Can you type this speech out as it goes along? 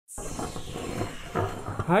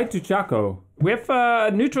Hi2Chaco. We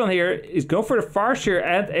have Neutron here. He's going for the Farseer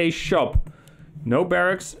and a shop. No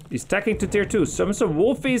barracks. He's tacking to tier 2. Some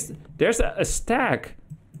wolfies. There's a stack.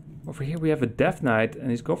 Over here we have a Death Knight. And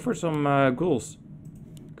he's going for some ghouls.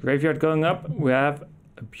 Graveyard going up. We have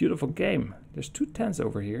a beautiful game. There's 2 tents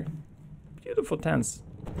over here. Beautiful tents.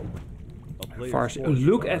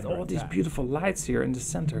 Look at all these beautiful lights here in the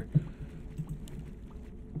center.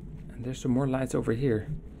 And there's some more lights over here.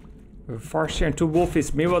 We have a Farseer and 2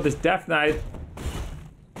 wolfies. Meanwhile, this Death Knight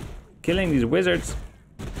killing these wizards.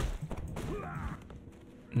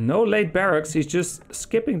 No late barracks. He's just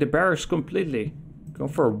skipping the barracks completely. Going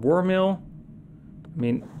for a war mill. I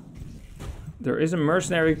mean, there is a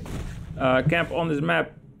mercenary camp on this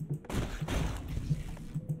map.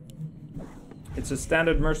 It's a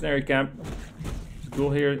standard mercenary camp. This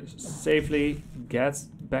ghoul here safely gets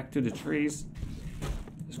back to the trees.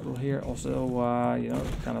 This ghoul here also, you know,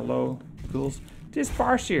 kind of low ghouls. This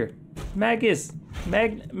Farseer, Magnus,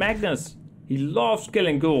 he loves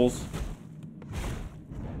killing ghouls.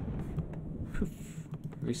 Poof.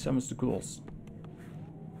 He summons the ghouls.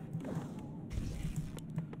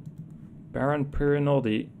 Baron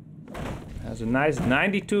Pirinoldi has a nice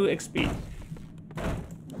 92 XP.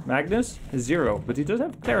 Magnus has 0, but he does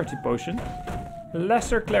have Clarity Potion. A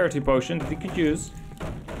lesser Clarity Potion that he could use.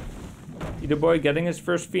 Either boy getting his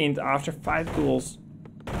first Fiend after 5 ghouls.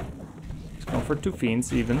 He's going for 2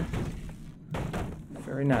 Fiends even.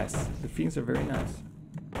 Very nice. The Fiends are very nice.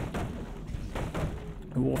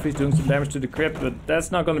 The Wolfie's doing some damage to the crypt, but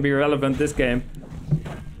that's not going to be relevant this game.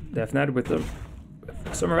 Death Knight with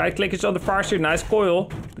some right clickage on the Farseer. Nice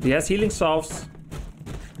coil, but he has healing salves.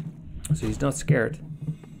 So he's not scared.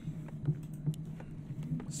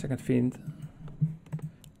 Second Fiend.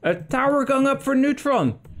 A tower going up for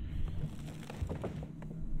Neutron.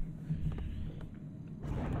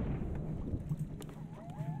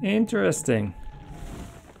 Interesting.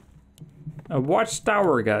 A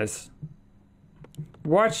watchtower, guys.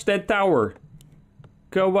 Watch that tower.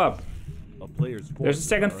 Go up. There's a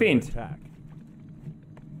second Fiend.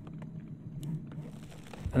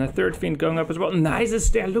 And a third Fiend going up as well. Nice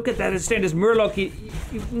stair. Look at that stair. This Murloc, he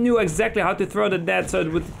knew exactly how to throw the net so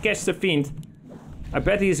it would catch the Fiend. I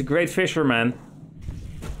bet he's a great fisherman.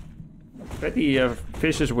 I bet he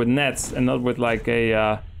fishes with nets and not with like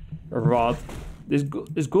a rod. This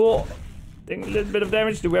ghoul taking a little bit of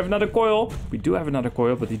damage. Do we have another coil? We do have another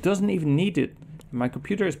coil, but he doesn't even need it. My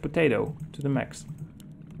computer is potato to the max.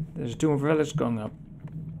 There's a Tomb of Relics going up.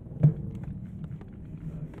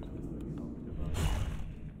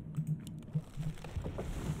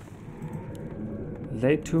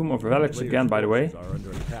 Late Tomb of Relics again, by the way.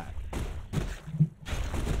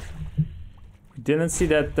 We didn't see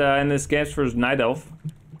that in this Games vs. Night Elf.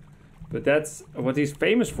 But that's what he's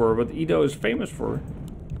famous for, what Edo is famous for.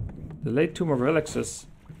 The Late Tomb of Relics is...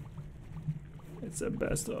 It's a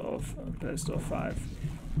best of 5.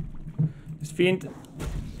 This Fiend...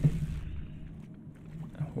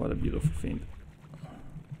 What a beautiful Fiend.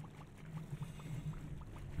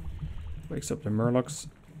 Wakes up the Murlocs.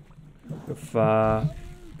 With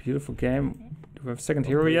beautiful game. Do we have a second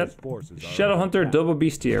hero yet? Shadowhunter double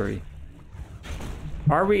bestiary.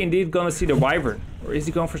 Are we indeed gonna see the Wyvern? Or is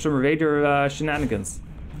he going for some raider shenanigans?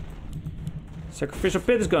 Sacrificial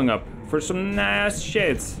Pit is going up for some nice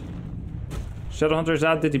shades. Shadowhunter's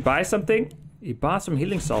out. Did he buy something? He bought some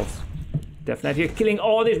healing salts. Death Knight here killing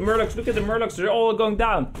all these Murlocs. Look at the Murlocs, they're all going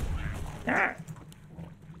down. Ah.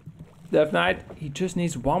 Death Knight, he just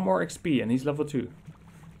needs 1 more XP and he's level 2.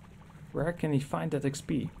 Where can he find that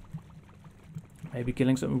XP? Maybe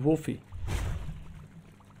killing some Wolfie.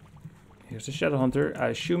 Here's the Shadowhunter. I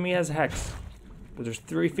assume he has Hex. But there's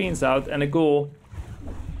 3 Fiends out and a Ghoul.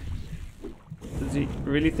 Does he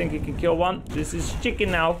really think he can kill one? This is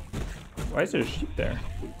chicken now. Why is there a sheep there?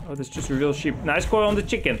 Oh, that's just a real sheep. Nice coil on the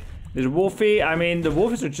chicken. There's Wolfie. I mean, the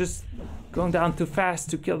wolves are just going down too fast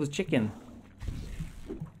to kill the chicken.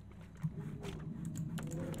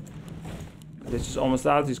 This is almost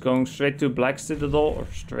out. He's going straight to Black Citadel. Or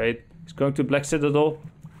straight. He's going to Black Citadel.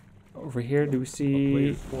 Over here, do we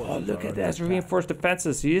see... Oh, look at that. Reinforced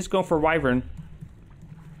defenses. He is going for Wyvern.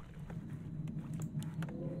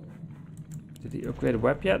 Did he upgrade a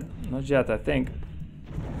web yet? Not yet, I think.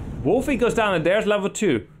 Wolfie goes down and there's level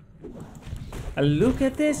 2. And look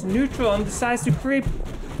at this. Neutron decides to creep.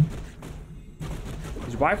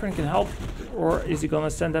 His Wyvern can help. Or is he gonna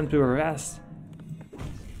send them to a rest?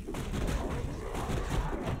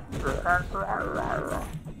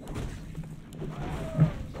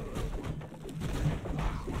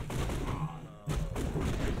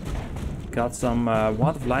 Got some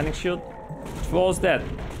Wand of Lightning Shield. Troll is dead.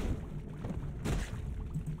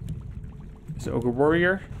 It's Ogre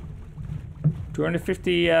Warrior.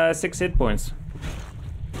 256 hit points.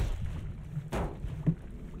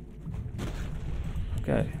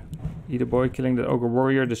 Okay. Either boy killing the Ogre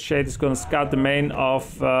Warrior. The Shade is gonna scout the main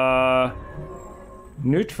of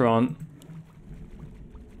Neutron.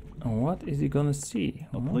 And what is he gonna see?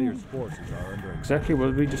 The player's forces are under Exactly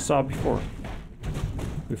what we just saw before.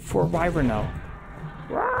 With 4 Wyvern now.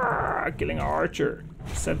 Rawr, killing our archer.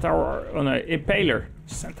 Centaur on an Impaler.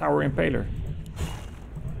 Centaur Impaler.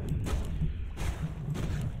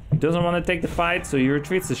 He doesn't want to take the fight, so he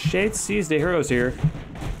retreats. The Shade sees the heroes here.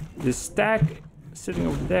 The stack sitting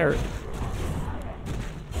over there.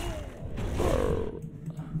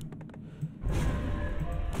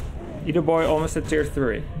 Either boy almost at tier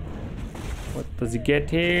 3. What does he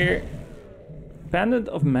get here? Pendant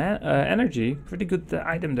of energy. Pretty good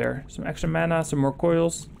item there. Some extra mana, some more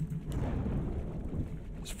coils.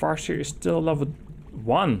 His Farseer is still level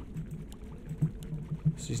 1.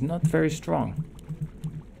 So he's not very strong.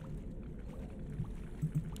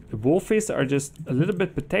 The Wolfies are just a little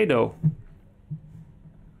bit potato.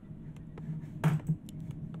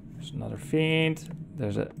 There's another Fiend.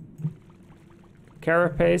 There's a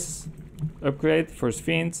Carapace upgrade for his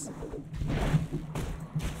Fiends.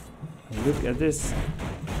 Look at this.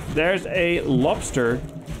 There's a Lobster.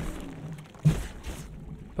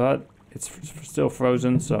 But it's still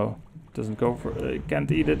frozen, so it doesn't go for...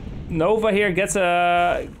 can't eat it. Nova here gets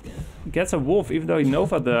a wolf, even though he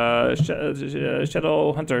Nova the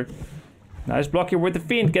Shadow Hunter. Nice block here with the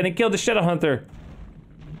Fiend, getting killed the Shadow Hunter.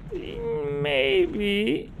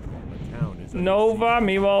 Maybe... Nova,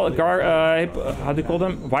 meanwhile, how do you call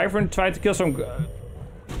them? Wyvern tried to kill some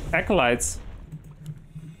acolytes.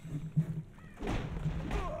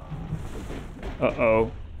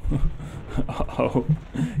 Uh-oh. Uh-oh.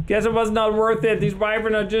 Guess it was not worth it. These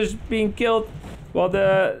Wyvern are just being killed while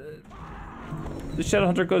the Shadow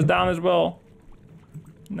Hunter goes down as well.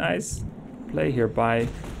 Nice play here by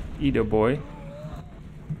Edo Boy.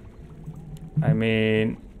 I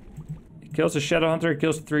mean, he kills the Shadow Hunter, he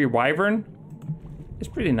kills 3 Wyvern. It's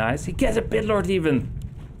pretty nice. He gets a Pitlord even.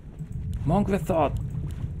 Monk with thought.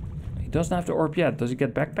 He doesn't have the orb yet. Does he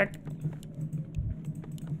get backpack?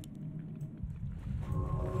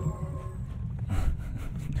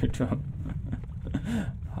 Neutron.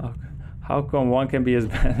 How come one can be as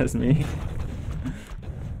bad as me?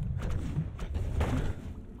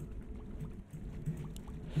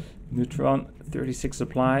 Neutron, 36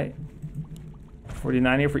 supply.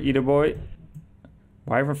 49 here for Edo Boy.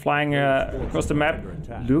 Wyvern flying across the map.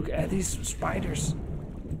 Look at these spiders.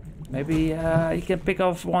 Maybe he can pick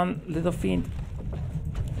off one little Fiend.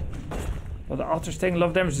 Well, the Altar's taking a lot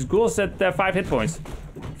of damage. His ghoul is at 5 hit points.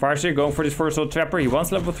 Farseer going for this first old trapper. He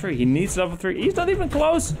wants level 3. He needs level 3. He's not even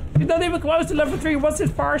close. He's not even close to level 3. What's his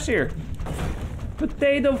Farseer?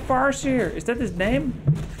 Potato Farseer. Is that his name?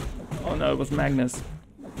 Oh no, it was Magnus.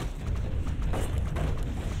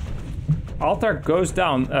 Altar goes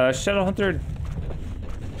down. Shadow Hunter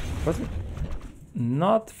was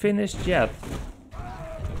not finished yet.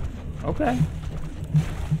 Okay.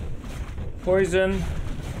 Poison.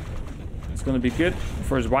 It's gonna be good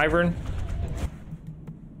for his Wyvern.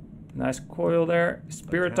 Nice coil there.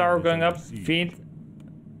 Spirit Tower going up. Fiend.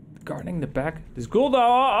 Guarding the back. This ghoul though.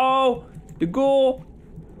 Uh-oh! The ghoul!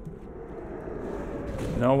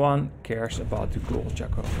 No one cares about the ghoul,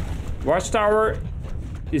 Chaco. Watchtower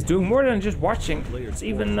is doing more than just watching. It's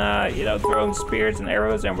even, you know, throwing spears and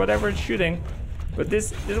arrows and whatever it's shooting. But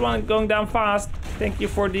this one going down fast. Thank you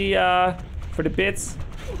for the bits.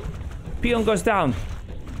 Peon goes down.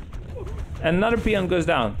 Another peon goes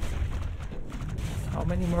down. How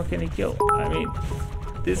many more can he kill? I mean,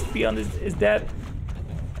 this peon is dead.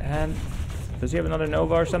 And does he have another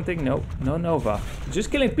Nova or something? No, no Nova. Just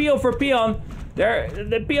killing peon for peon.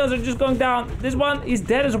 The peons are just going down. This one is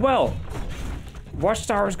dead as well.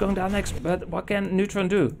 Watchtower is going down next, but what can Neutron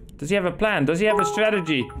do? Does he have a plan? Does he have a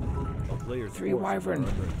strategy? 3 Wyvern.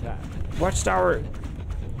 Watchtower.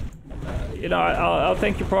 You know, I'll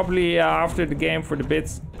thank you probably after the game for the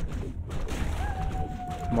bits.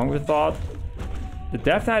 Monk with thought. The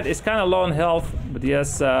Death Knight is kind of low on health, but he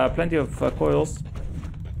has plenty of coils.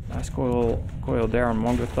 Nice coil there on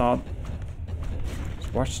Monk with thought.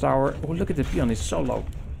 Watchtower. Oh, look at the peon, he's so low.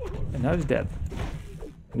 And now he's dead.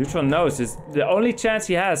 Neutron knows the only chance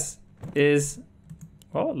he has is,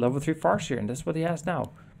 well, level 3 Farseer, and that's what he has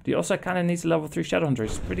now. But he also kind of needs a level 3 Shadowhunter.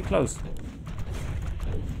 He's pretty close.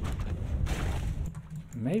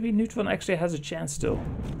 Maybe Neutron actually has a chance still.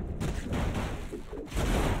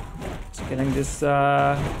 He's getting this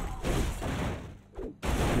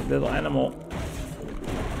little animal.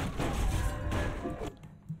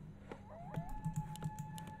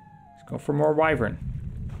 Go for more wyvern.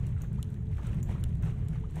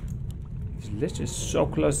 This lich is so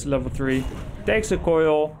close to level 3. Takes a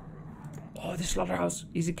coil. Oh, this slaughterhouse.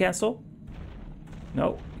 Easy cancel.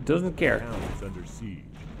 No, doesn't care. Town is under siege.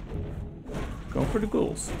 Go for the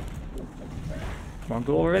ghouls. One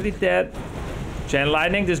ghoul already dead. Chain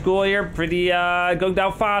lightning, this ghoul here, pretty going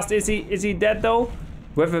down fast. Is he dead though?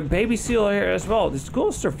 We have a baby seal here as well. This ghoul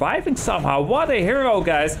is surviving somehow. What a hero,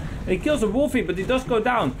 guys. And he kills a wolfie, but he does go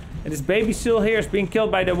down. And this baby seal here is being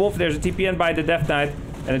killed by the wolf. There's a TP in by the Death Knight.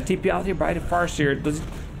 And a TP out here by the Farseer. Does he...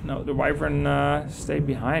 No, the wyvern stayed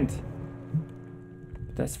behind.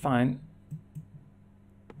 That's fine.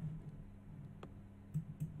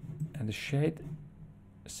 And the shade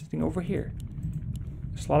is sitting over here.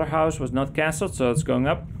 The slaughterhouse was not cancelled, so it's going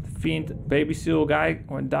up. The fiend baby seal guy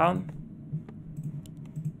went down.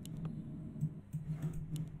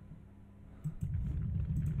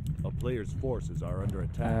 A player's forces are under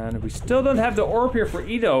attack. And we still don't have the orb here for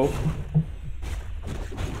Edo.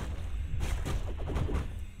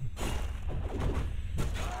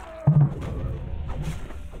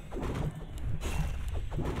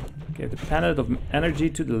 Give the planet of energy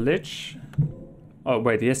to the Lich. Oh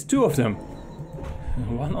wait, he has 2 of them.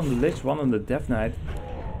 One on the Lich, one on the Death Knight.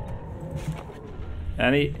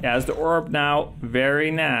 And he has the orb now. Very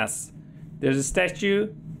nice. There's a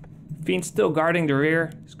statue. Fiend still guarding the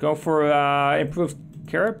rear. He's going for improved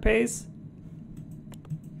carapace.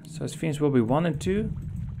 So his fiends will be 1 and 2.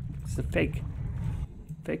 It's a fake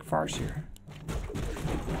Farseer.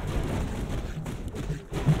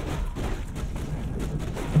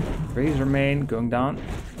 Razor Mane going down.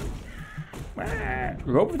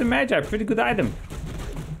 Rope of the Magi, pretty good item.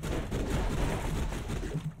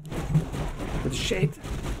 But the shade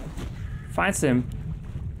finds him.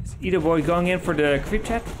 Is Edo Boy going in for the creep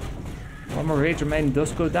chat? One more Razor Mane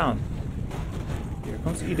does go down. Here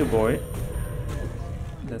comes Edo Boy.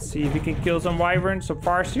 Let's see if he can kill some wyvern, some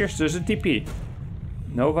Farseers. There's a TP.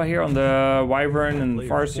 Nova here on the wyvern and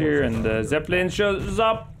Farseer, and the Zeppelin shows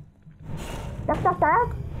up.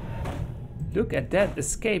 Look at that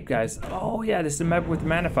escape, guys. Oh yeah, this is the map with the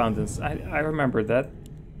mana fountains. I remember that.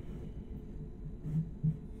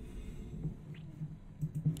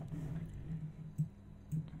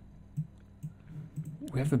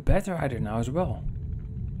 We have a Bat Rider now as well.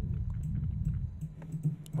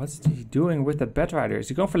 What's he doing with the Bat Rider? Is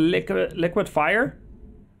he going for liquid fire?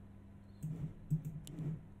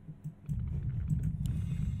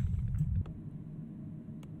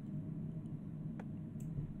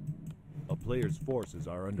 Player's forces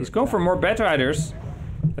are under He's going for more Bat Riders.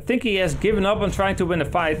 I think he has given up on trying to win the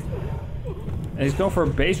fight. And he's going for a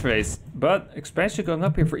base race. But expansion going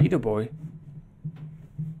up here for Edo Boy.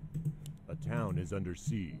 A town is under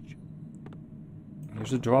siege.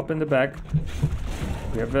 Here's a drop in the back.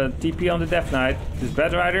 We have a TP on the Death Knight. This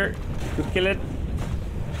Bat Rider could kill it.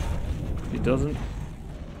 He doesn't.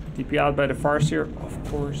 TP out by the Farseer. Of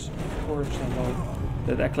course, hello.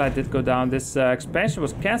 That Acolyte did go down. This expansion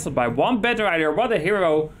was cancelled by 1 Bat Rider. What a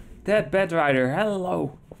hero. That Bat Rider.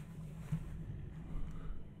 Hello.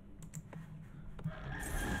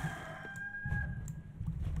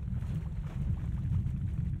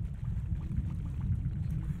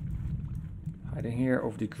 Hiding here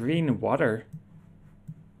over the green water.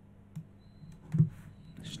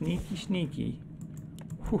 Sneaky, sneaky.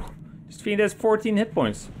 Whew. This fiend has 14 hit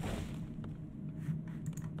points.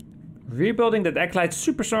 Rebuilding that Acolyte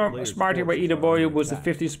super smart here by Edo Boy was at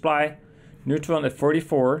 50 supply. Neutron at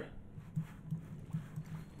 44.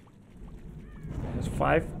 There's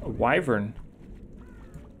 5. A Wyvern.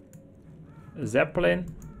 A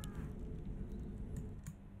Zeppelin.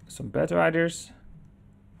 Some Bat Riders.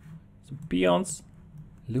 Some Peons.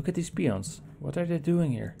 Look at these Peons. What are they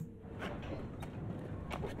doing here?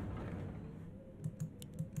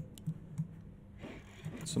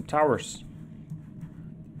 Some towers.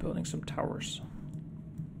 Building some towers.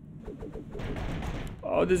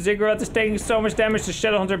 Oh, the Ziggurat is taking so much damage. The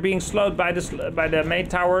Shadowhunter being slowed by the main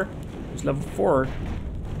tower. It's level 4.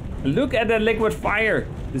 Look at that liquid fire.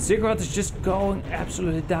 The Ziggurat is just going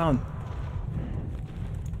absolutely down.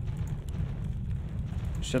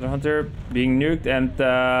 Shadowhunter being nuked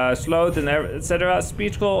and slowed and etc.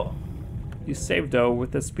 Speed scroll. He's saved though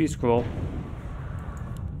with the speed scroll.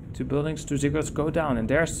 2 buildings, 2 Ziggurats go down, and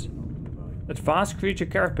there's advanced creature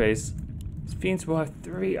carapace. These fiends will have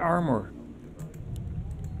 3 armor.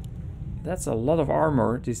 That's a lot of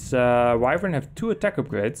armor. These Wyvern have 2 attack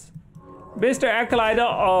upgrades. Mr. Acolyte,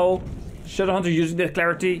 uh-oh. Shadowhunter using the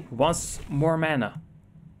clarity wants more mana.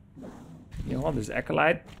 You know what? This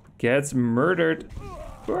Acolyte gets murdered.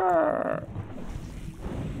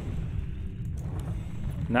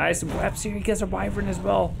 Nice webs here. He gets a wyvern as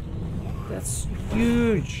well. That's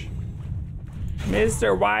huge.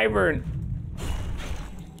 Mr. Wyvern.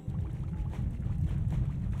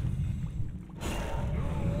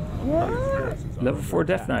 Level 4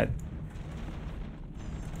 Death Knight.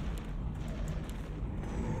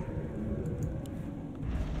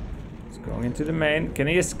 He's going into the main. Can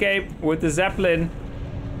he escape with the Zeppelin?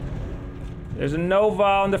 There's a Nova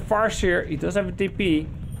on the far sheer. He does have a TP.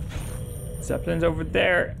 Zeppelin's over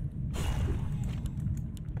there.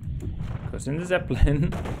 Goes in the Zeppelin.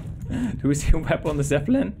 Do we see a web on the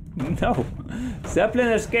Zeppelin? No. Zeppelin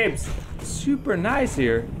escapes. Super nice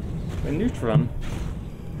here. A Neutron.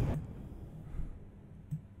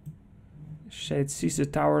 Shade sees the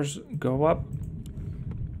towers go up.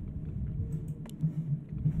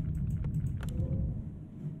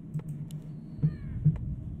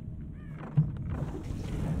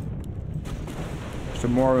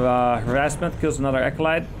 Some more harassment. Kills another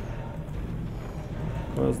acolyte.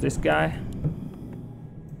 Kills this guy.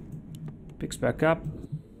 Picks back up.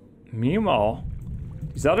 Meanwhile,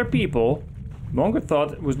 these other people, Monger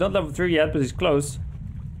thought it was not level 3 yet, but he's close.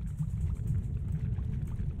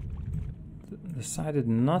 Decided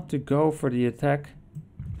not to go for the attack.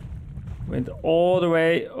 Went all the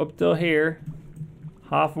way up till here.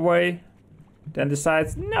 Halfway. Then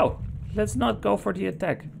decides, no, let's not go for the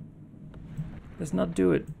attack. Let's not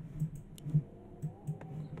do it.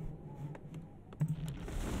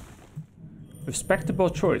 Respectable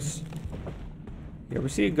choice. Here we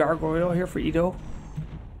see a gargoyle here for Ido.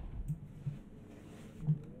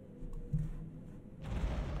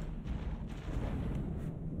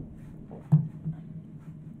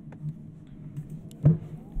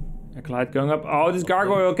 Acolyte going up. Oh, this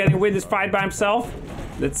gargoyle, can he win this fight by himself?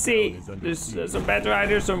 Let's see. There's some bad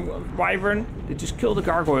riders, some wyvern. They just killed the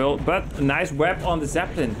gargoyle, but a nice web on the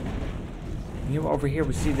Zeppelin. Here over here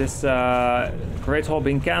we see this Great Hall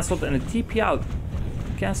being cancelled and a TP out.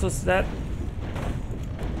 Cancels that.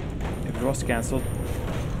 It was cancelled.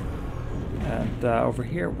 And over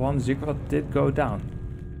here, one Ziggurat did go down.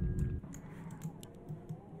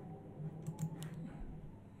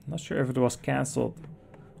 Not sure if it was cancelled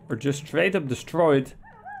or just straight up destroyed.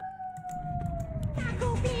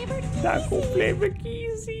 Taco flavor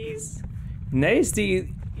keys. Nice, the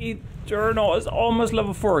Eternal is almost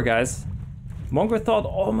level 4, guys. Monger thought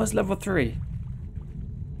almost level 3.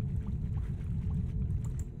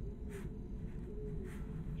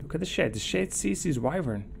 Look at the Shade. The Shade sees his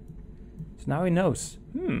wyvern. So now he knows.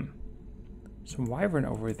 Some wyvern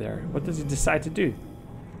over there. What does he decide to do?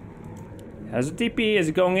 Has a TP. Is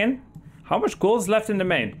he going in? How much gold is left in the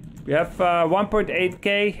main? We have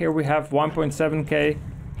 1.8k. Here we have 1.7k.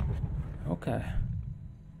 Okay.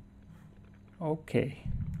 Okay.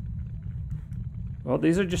 Well,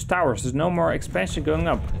 these are just towers. There's no more expansion going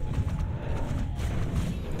up.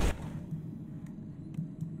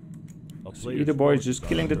 So either boy is just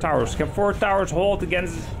killing the towers. Can 4 towers hold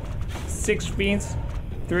against 6 fiends?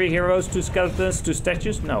 3 heroes, 2 skeletons, 2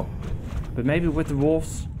 statues? No. But maybe with the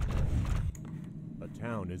wolves. A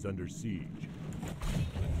town is under siege.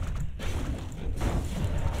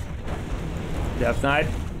 Death Knight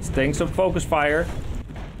staying some focus fire.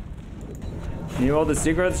 Meanwhile, the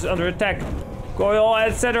Ziggurat is under attack. Goyle,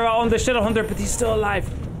 etc. on the Shadow Hunter, but he's still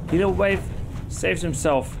alive. Heal wave saves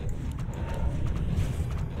himself.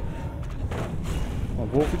 Well,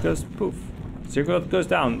 Wolfie goes poof. Ziggurat goes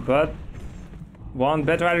down, but one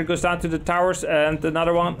Bad Rider goes down to the towers, and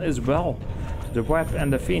another one as well. The web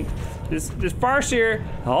and the fiend. This Farseer.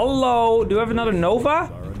 Hello, do we have another Nova?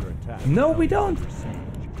 No, we don't.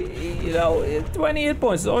 You know, 20 hit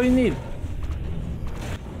points is all you need.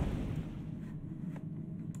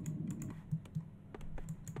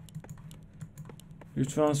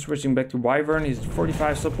 Neutron switching back to Wyvern. He's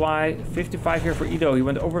 45 supply, 55 here for Ido. He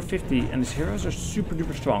went over 50, and his heroes are super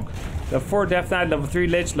duper strong. Level 4 Death Knight, level 3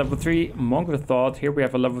 Lich, level 3 Monger Thought. Here we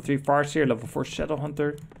have a level 3 Farseer, level 4 Shadow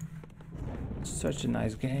Hunter. Such a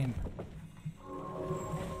nice game.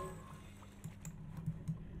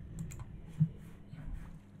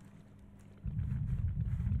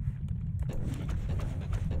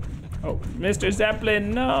 Oh, Mr. Zeppelin,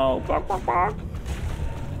 no! Bok, bok, bok.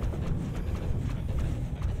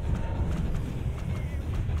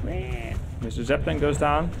 Mr. Zeppelin goes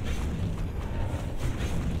down.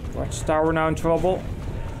 Watchtower now in trouble.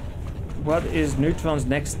 What is Neutron's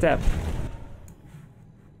next step?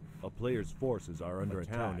 A player's forces are under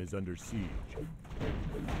attack. A town is under siege.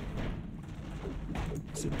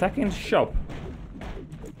 It's attacking the shop.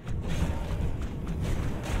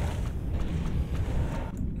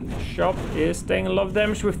 The shop is taking a lot of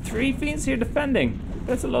damage with 3 fiends here defending.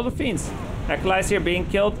 That's a lot of fiends. Acolytes here being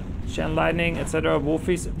killed. Chain lightning, etc.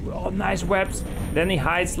 Wolfies. Oh, nice webs. Then he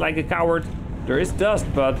hides like a coward. There is dust,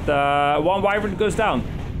 but one wyvern goes down.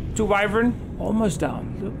 2 wyvern, almost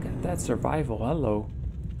down. Look at that survival. Hello.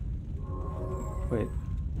 Wait.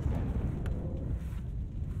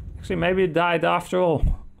 Actually, maybe it died after all.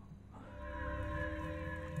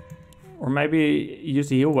 Or maybe he used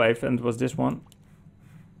the heal wave and it was this one.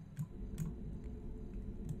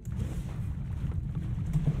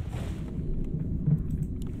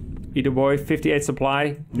 Either boy, 58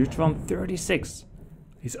 supply. Neutron, 36.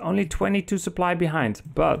 He's only 22 supply behind,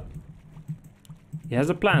 but he has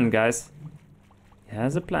a plan, guys. He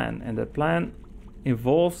has a plan, and that plan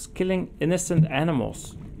involves killing innocent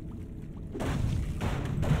animals.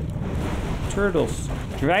 Turtles,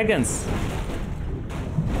 dragons.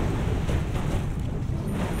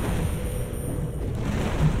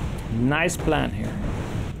 Nice plan here.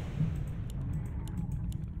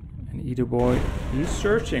 And either boy, he's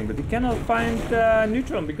searching, but he cannot find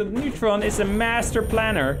Neutron because Neutron is a master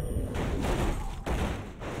planner.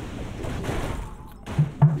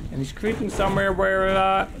 And he's creeping somewhere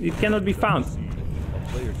where he cannot be found.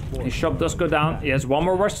 His shop does go down. He has one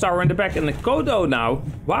more watchtower in the back and the Kodo now.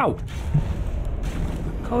 Wow.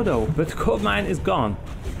 Kodo, but the gold mine is gone.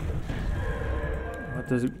 What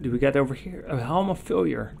do we get over here? A helm of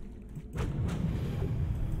failure.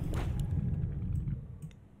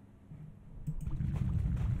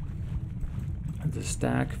 The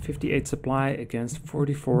stack, 58 supply against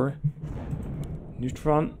 44.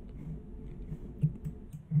 Neutron.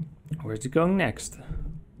 Where's he going next?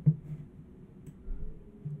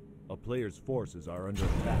 A player's forces are under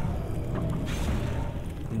attack.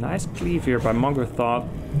 Nice cleave here by Monger Thought.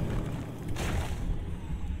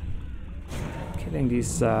 Killing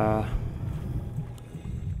these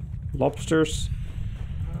lobsters.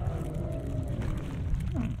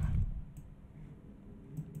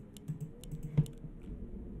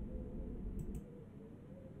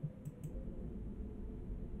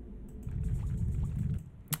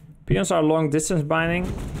 Peons are long distance binding.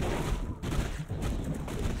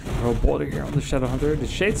 Robotic here on the Shadow Hunter. The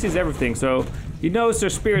Shade sees everything, so he knows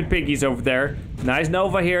there's spirit piggies over there. Nice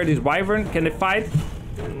Nova here. This Wyvern, can they fight?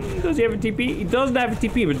 Does he have a TP? He doesn't have a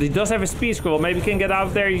TP, but he does have a speed scroll. Maybe he can get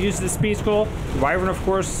out there, use the speed scroll. Wyvern, of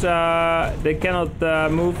course, they cannot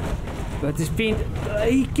move. But this Fiend,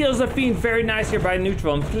 he kills the Fiend. Very nice here by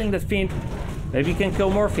Neutron, killing that Fiend. Maybe he can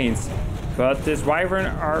kill more Fiends. But this Wyvern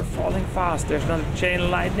are falling fast. There's another Chain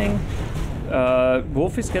Lightning.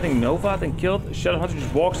 Wolf is getting Nova and killed. Shadowhunter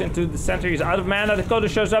just walks into the center. He's out of mana. The Kodo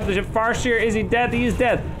shows up. There's a Farseer. Is he dead? He is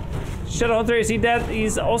dead. Shadowhunter, is he dead?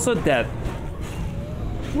 He's also dead.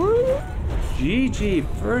 Woo! GG.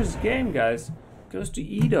 First game, guys. Goes to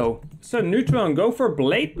Edo. So Neutron, go for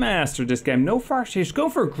Blade Master this game. No Farseers. Go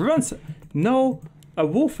for Grunts. No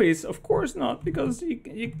Wolfies. Of course not. Because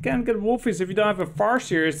you can't get Wolfies if you don't have a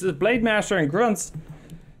Farseer. It's just Blade Master and Grunts.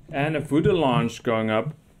 And a Voodoo Launch going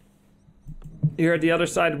up. Here at the other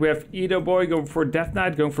side, we have Edo Boy going for Death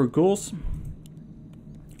Knight, going for Ghouls.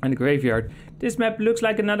 And the Graveyard. This map looks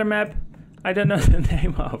like another map I don't know the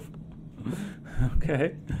name of.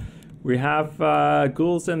 Okay. We have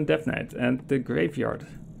Ghouls and Death Knight and the Graveyard.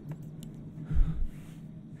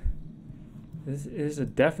 This is a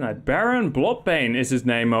Death Knight. Baron Bloodbane is his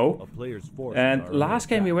name, oh. And last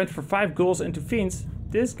game he went for 5 Ghouls into Fiends.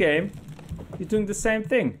 This game, he's doing the same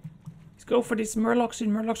thing. Let's go for these Murlocs. These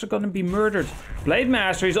Murlocs are gonna be murdered. Blade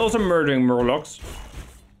Master is also murdering Murlocs.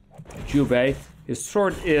 Jubei. His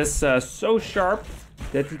sword is so sharp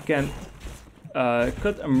that he can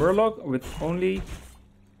cut a Murloc with only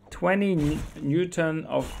 20 Newton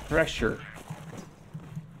of pressure.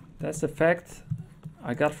 That's the fact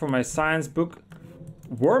I got from my science book.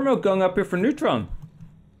 Wormhole going up here for Neutron.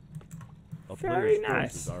 Very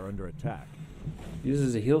nice. Are under attack.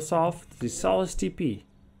 Uses a heal salve. Does he sell his TP?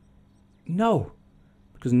 No,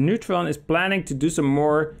 because Neutron is planning to do some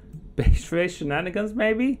more base race shenanigans,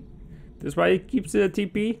 maybe? That's why he keeps the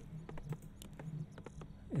TP.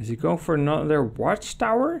 Is he going for another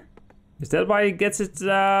watchtower? Is that why he gets his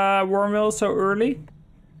Wormhole so early?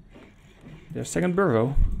 Their second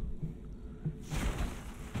burrow.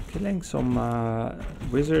 Killing some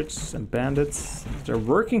wizards and bandits. They're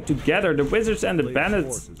working together, the wizards and the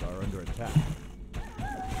bandits. Are under attack.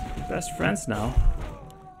 Best friends now.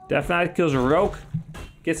 Death Knight kills a rogue.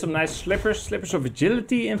 Gets some nice slippers. Slippers of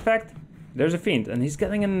agility, in fact. There's a Fiend. And he's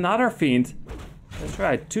getting another Fiend. That's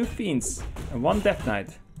right. 2 Fiends. And 1 Death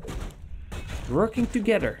Knight. Working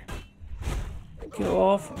together. Kill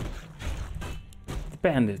off the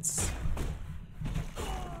bandits.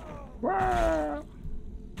 Wow.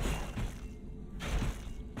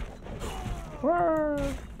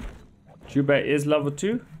 Jubei is level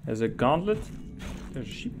 2. Has a gauntlet. There's a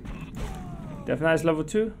sheep. Definitely is level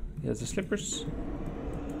 2. He has the slippers.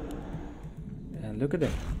 And look at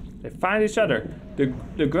them. They find each other.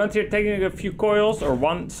 The grunt here taking a few coils, or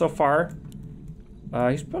one so far.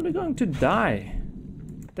 He's probably going to die.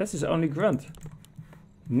 That's his only grunt.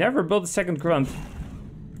 Never built a second grunt.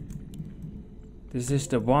 This is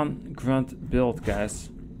the one grunt build, guys.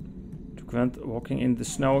 The grunt walking in the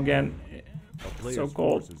snow again. So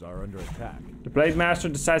cold. Are under attack. The Blade Master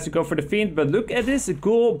decides to go for the Fiend, but look at this, the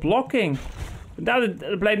Ghoul blocking. Now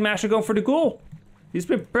the Blade Master going for the Ghoul. He's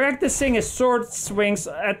been practicing his sword swings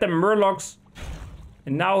at the Murlocs.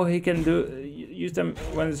 And now he can use them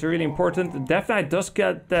when it's really important. The Death Knight does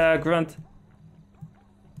get the grunt.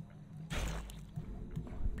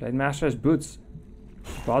 Blade Master has boots.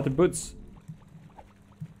 Bought the boots.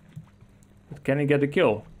 But can he get the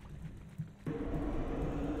kill?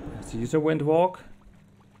 Let's use a wind walk.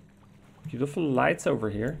 Beautiful lights over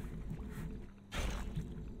here.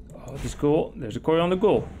 Oh, this Ghoul. There's a coil on the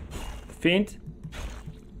Ghoul. The Fiend.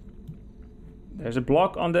 There's a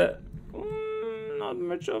block on the... not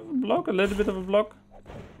much of a block, a little bit of a block.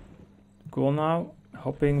 Ghoul now.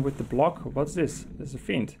 Hopping with the block. What's this? There's a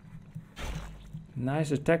Fiend.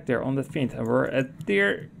 Nice attack there on the Fiend. And we're at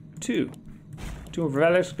tier 2. 2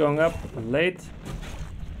 relics going up late.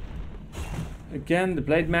 Again, the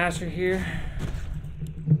Blade Master here.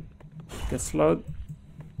 Gets slowed.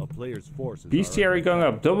 A player's forces Bestiary going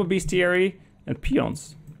up. Double Bestiary and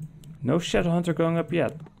Peons. No Shadowhunter going up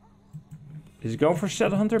yet. Is he going for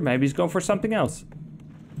Shadowhunter? Maybe he's going for something else.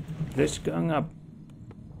 This going up.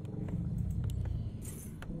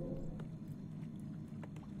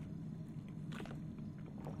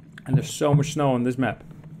 And there's so much snow on this map.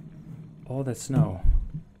 All that snow.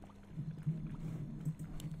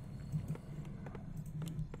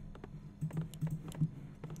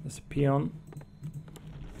 There's a Peon.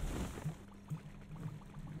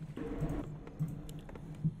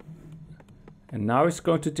 And now it's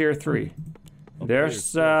going to tier 3.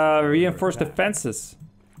 There's reinforced defenses.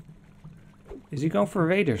 Is he going for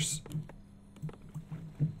raiders?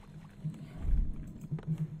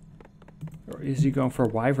 Or is he going for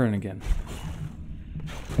wyvern again?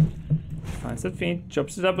 Finds that Fiend,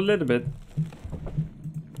 chops it up a little bit.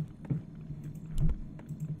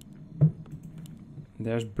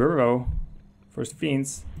 There's Burrow for his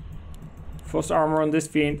Fiends. False armor on this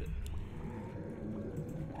Fiend.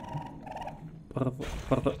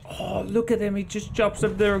 Oh, look at him, he just chops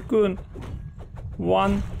up the raccoon.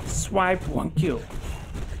 One swipe, one kill.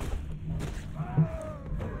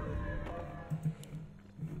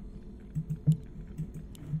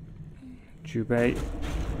 Jubei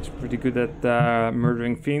is pretty good at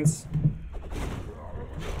murdering fiends.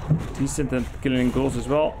 Decent at killing ghouls as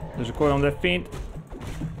well. There's a coil on that fiend.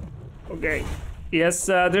 Okay. Yes,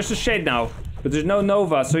 there's a shade now, but there's no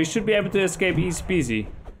Nova, so he should be able to escape easy peasy.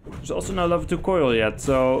 There's also no level 2 coil yet,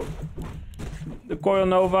 so the coil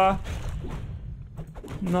Nova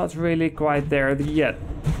not really quite there yet.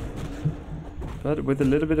 But with a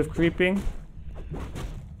little bit of creeping,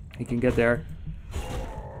 he can get there.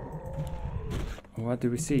 What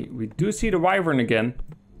do we see? We do see the wyvern again.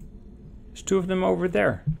 There's 2 of them over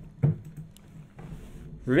there.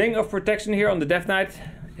 Ring of protection here on the Death Knight.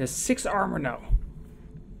 He has 6 armor now.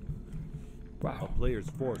 Wow. Player's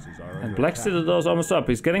forces are and Black Citadel's almost up.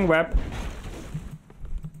 He's getting web.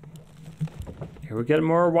 Here we get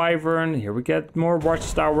more wyvern. Here we get more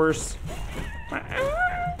watchtowers.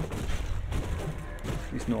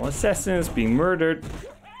 These no assassins being murdered.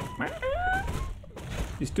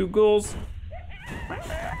 These 2 ghouls.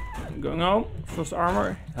 Going home. First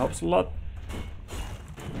armor helps a lot.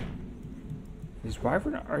 These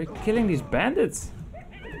wyvern are killing these bandits.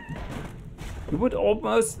 You would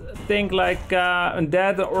almost think like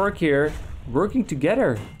Undead and Orc here working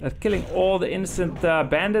together at killing all the innocent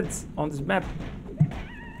bandits on this map.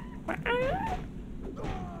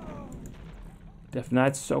 Death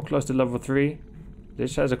Knight's so close to level 3.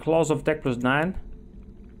 This has a claws of attack plus 9.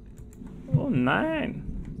 Oh, 9.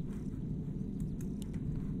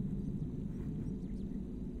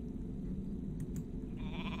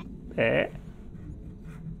 Eh.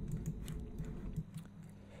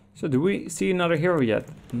 So do we see another hero yet?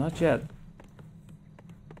 Not yet.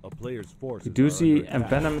 A player's forces we do see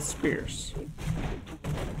envenomous spears.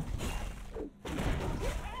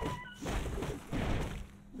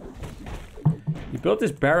 He built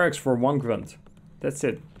this barracks for 1 grunt. That's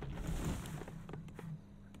it.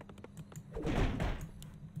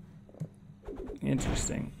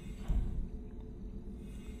 Interesting.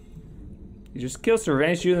 He just kills the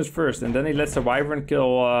ranged units first and then he lets the wyvern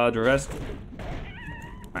kill the rest.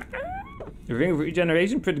 The ring of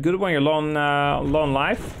regeneration, pretty good when you're long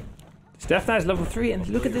life. This Death Knight is level 3, and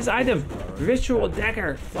look at this item. Ritual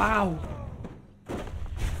dagger. Wow.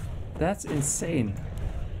 That's insane.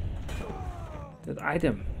 That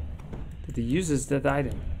item. That he uses that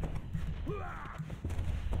item.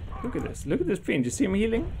 Look at this. Look at this fiend. You see him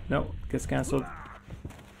healing? No, gets cancelled.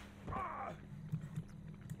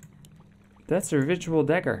 That's a ritual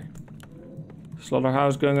dagger.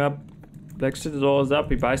 Slaughterhouse going up. Black Citadel is up.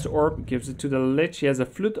 He buys the orb, gives it to the Lich. He has a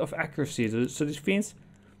flute of accuracy. So these fiends,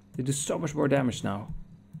 they do so much more damage now.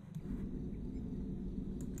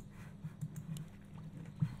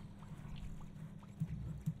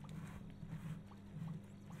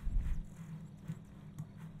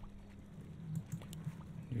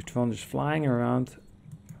 Neutron is flying around.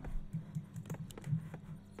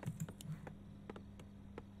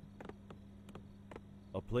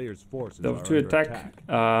 A player's forces Level are 2 under attack.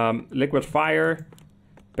 Liquid fire.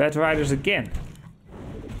 Bad Riders again.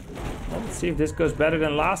 Well, let's see if this goes better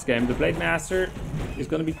than last game. The Blade Master is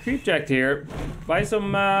going to be creep jacked here by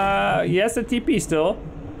some. He has the TP still.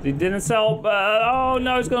 He didn't sell. Oh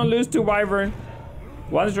no, he's going to lose to Wyvern.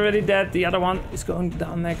 One is already dead. The other one is going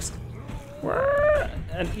down next.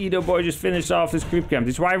 And Neytpoh just finished off this creep camp.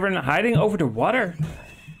 This Wyvern hiding over the water.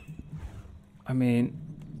 I mean,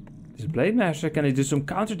 this Blade Master, can he do some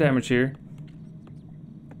counter damage here?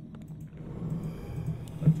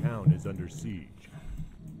 A town is under siege.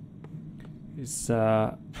 He's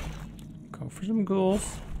going for some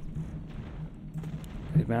ghouls.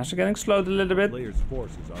 Blade Master getting slowed a little bit. Player's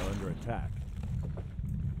forces are under attack.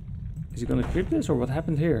 Is he gonna creep this or what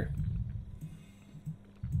happened here?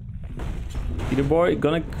 Neytpoh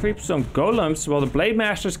gonna creep some golems while the Blade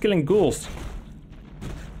Master is killing ghouls.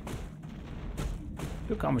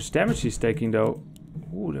 Look how much damage he's taking though.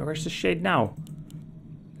 Ooh, where's the shade now?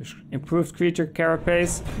 There's improved creature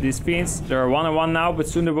carapace. These fiends, they're 1 and 1 now, but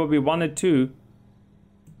soon there will be 1 and 2.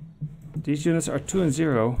 These units are 2 and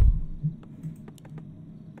 0.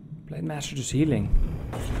 Blade Master just healing.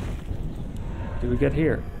 What do we get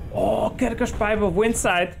here? Oh, Ketika's Pipe of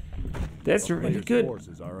Windside. That's really good.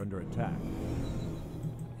 Forces are under attack.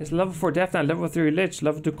 It's level 4 Death Knight, level 3 Lich,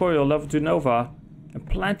 level 2 Coil, level 2 Nova. And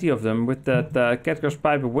plenty of them with that Ketika's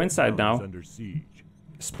Pipe of Windside now. Under siege.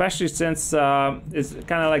 Especially since it's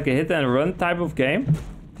kind of like a hit and run type of game.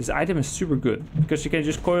 This item is super good. Because you can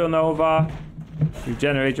just Coil Nova,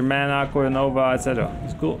 regenerate your mana, Coil Nova, etc.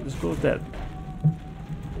 It's cool. It's cool as that.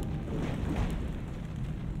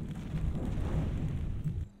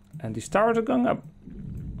 And these towers are going up.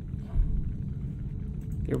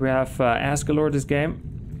 Here we have Asgalord this game.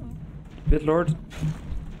 Bitlord.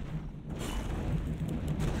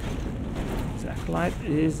 This Acolyte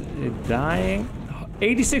is dying.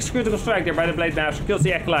 86 critical strike there by the Blade Master. Kills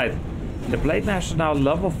the Acolyte. The Blade Master now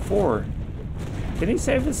level 4. Can he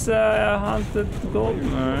save his haunted gold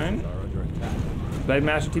mine? Blade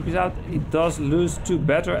Master TP's out. He does lose 3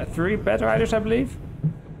 Bad Riders, I believe.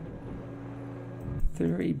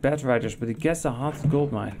 3 Bad Riders, but he gets the haunted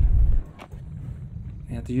gold mine.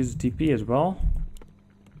 He had to use the TP as well.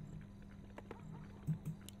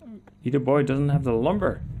 Neytpoh doesn't have the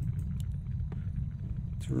lumber.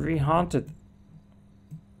 3 haunted.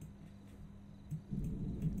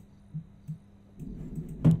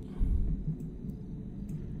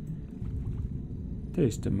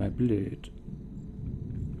 Taste of my blood.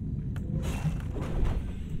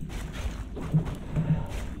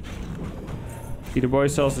 Neytpoh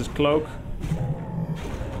sells his cloak.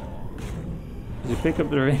 Does he pick up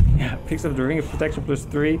the ring? Yeah, picks up the ring of protection plus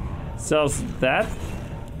 3. Sells that.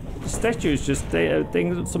 The statue is just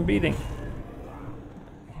taking some beating.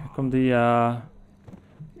 Here come the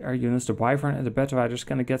air units, the Wyvern and the Bad Riders.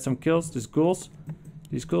 Gonna get some kills. These ghouls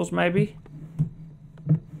maybe.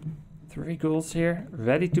 3 ghouls here,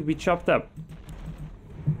 ready to be chopped up.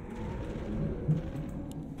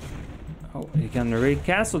 Oh, he can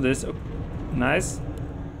re-cancel this. Oh, nice.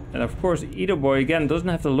 And of course, Neytpoh again doesn't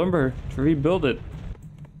have the lumber to rebuild it.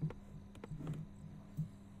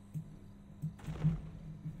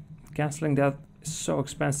 Canceling that is so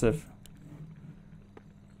expensive.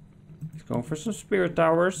 He's going for some spirit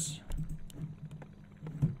towers.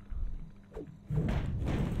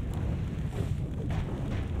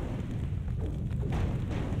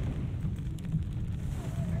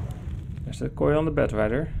 There's that coil on the Bad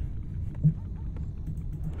Rider.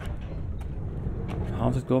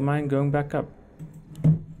 Haunted gold mine going back up.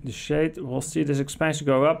 The shade, we'll see this expansion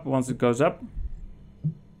go up once it goes up.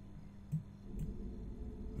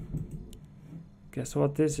 Guess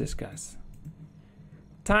what this is, guys?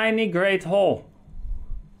 Tiny Great Hall.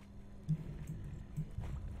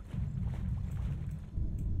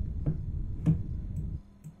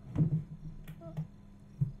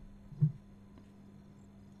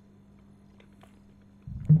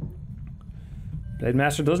 Blade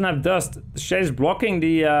Master doesn't have dust. The shade is blocking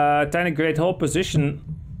the tiny great hole position.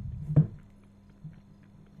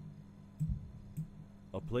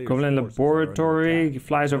 Goblin Laboratory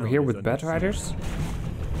flies over here with Bat Riders.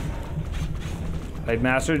 Blade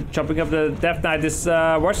Master chopping up the Death Knight. This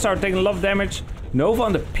Watchtower taking a lot of damage. Nova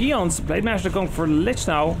on the peons. Blade Master going for the Lich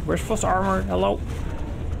now. Where's Frost Armor? Hello.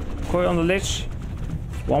 Koi on the Lich.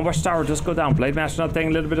 One Watchtower does go down. Blade Master not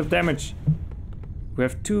taking a little bit of damage. We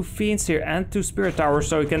have 2 Fiends here and 2 Spirit Towers,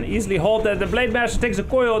 so he can easily hold that. The Blade Master takes a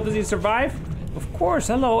coil. Does he survive? Of course.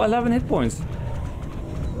 Hello. 11 hit points.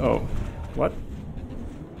 Oh. What?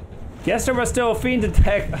 Guess there was still a Fiend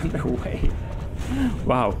attack underway.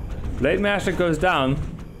 Wow. Blade Master goes down.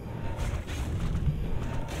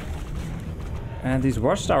 And these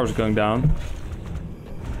Watchtowers going down.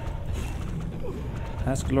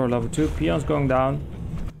 Ascalor level 2. Peons going down.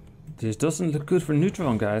 This doesn't look good for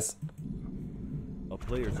Neutron, guys.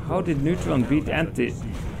 How did Neutron beat Ante?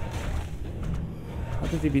 How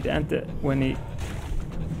did he beat Ante when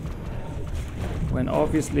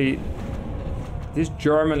obviously this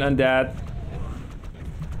German undead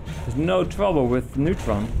has no trouble with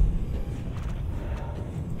Neutron?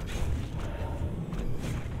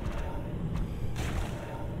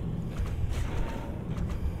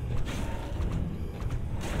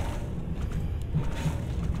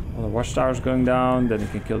 All the Watchtowers going down, then he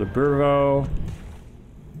can kill the Burrow.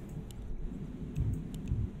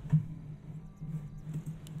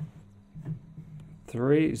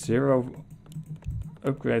 Zero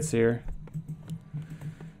upgrades here.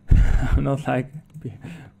 I'm not like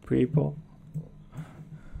people.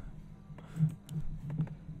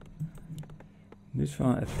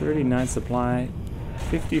 Neutron at 39 supply,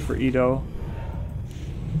 50 for Edo.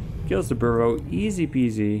 Kills the Burrow, easy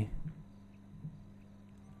peasy.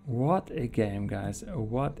 What a game, guys!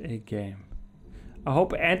 What a game! I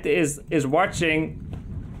hope Ant is watching,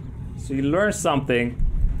 so you learn something.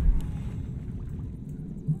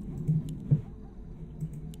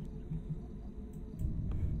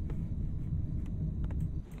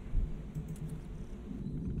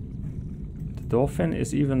 Dolphin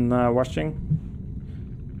is even watching,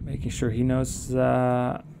 making sure he knows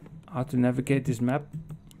how to navigate this map.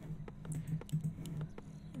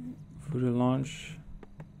 Voodoo launch.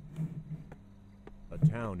 A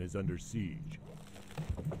town is under siege.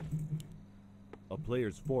 A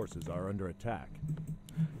player's forces are under attack.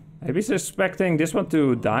 Maybe he's expecting this one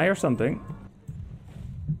to die or something.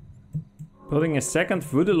 Building a second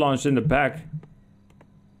voodoo launch in the back,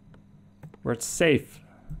 where it's safe.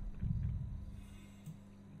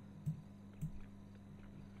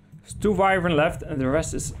 2 Wyvern left and the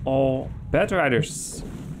rest is all Bat Riders.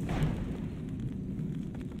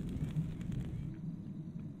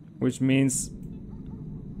 Which means,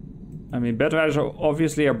 I mean, Bat Riders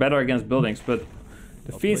obviously are better against buildings, but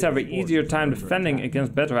the Fiends have an easier time defending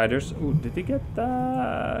against Bat Riders. Ooh, did he get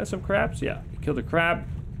some crabs? Yeah, he killed a crab.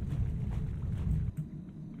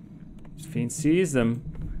 This Fiend sees them.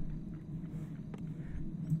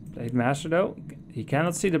 Blade Master though. He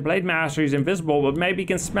cannot see the Blade Master, he's invisible, but maybe he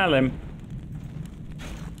can smell him.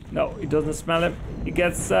 No, he doesn't smell him. He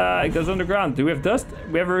gets, he goes underground. Do we have dust?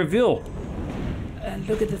 We have a reveal. And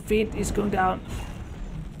look at the Fiend, he's going down.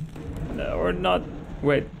 No, or not.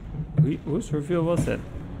 Wait, whose reveal was that?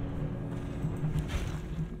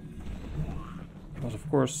 It was of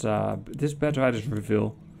course this Bat Rider's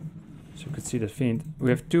reveal. So you could see the Fiend. We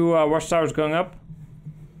have 2 Watchtowers going up.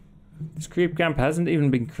 This creep camp hasn't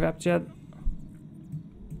even been crapped yet.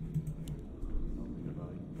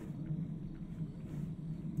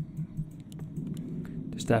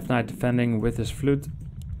 Death Knight defending with his flute.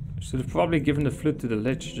 Should have probably given the flute to the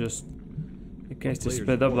Lich just in case they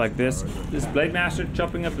split up like this. This Blade Master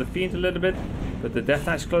chopping up the Fiend a little bit, but the Death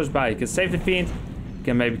Knight's close by. He can save the Fiend, he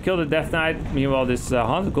can maybe kill the Death Knight. Meanwhile, this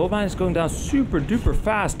Haunted Goldmine is going down super duper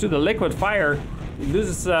fast to the Liquid Fire. He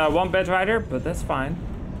loses 1 Bat Rider, but that's fine.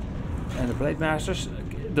 And the Blade Master,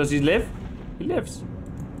 does he live? He lives.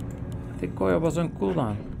 I think Koya was on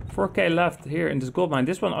cooldown. 4k left here in this Goldmine.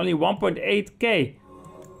 This one only 1.8k.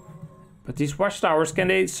 But these Watchtowers, can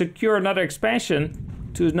they secure another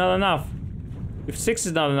expansion? 2 is not enough. If 6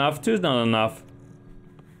 is not enough, 2 is not enough.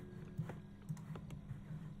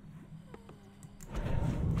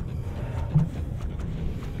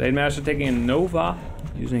 Blade Master taking a Nova,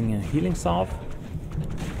 using a healing salve.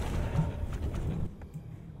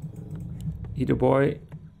 Eater Boy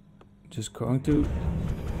just going to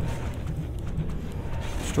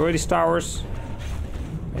destroy these towers.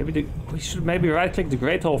 Maybe we should maybe right click the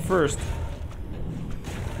Great Hall first.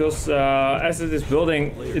 Because as it is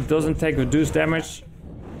building, it doesn't take reduced damage.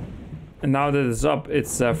 And now that it's up,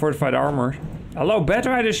 it's fortified armor. Hello,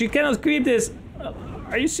 Batriders, you cannot creep this.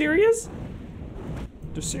 Are you serious?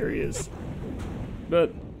 They're serious.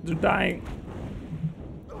 But they're dying.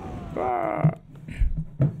 Ah.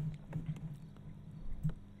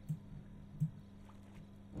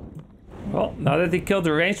 Well, now that he killed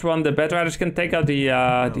the ranged one, the Batriders can take out the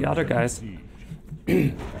other guys.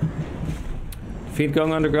 Fiend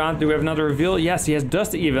going underground. Do we have another reveal? Yes, he has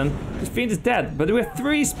dust even. This Fiend is dead, but we have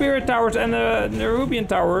 3 Spirit Towers and a Nerubian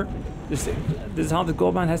Tower. This haunted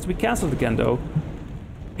gold mine has to be cancelled again, though.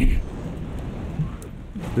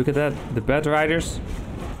 Look at that, the Batriders.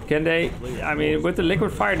 Can they? I mean, with the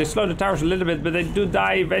liquid fire, they slow the towers a little bit, but they do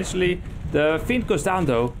die eventually. The Fiend goes down,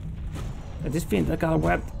 though. And this Fiend got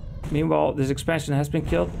webbed. Meanwhile, this expansion has been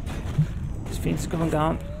killed. This Fiend is going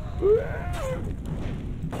down.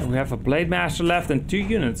 And we have a Blade Master left and 2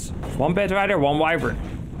 units. 1 Batrider, 1 Wyvern.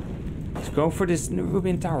 Let's go for this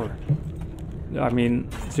Nerubian Tower. I mean,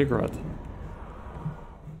 Ziggurat.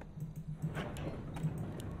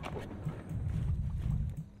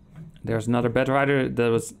 There's another Batrider that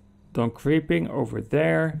was done creeping over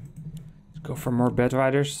there. Let's go for more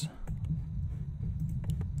Batriders.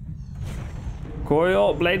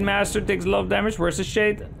 Coil, Blade Master takes a lot of damage. Where's the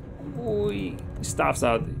Shade? Ooh, staff's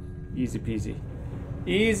out. Easy peasy.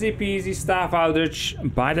 Easy peasy staff outage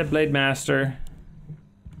by the Blade Master.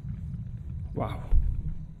 Wow.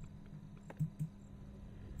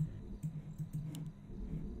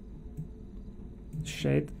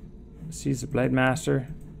 Shade sees the Blade Master.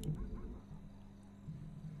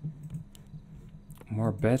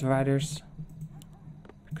 More Batriders.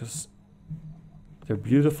 Because they're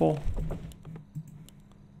beautiful.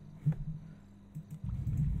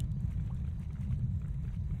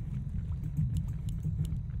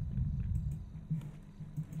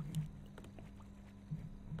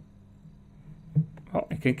 Oh,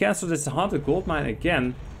 I can cancel this haunted gold mine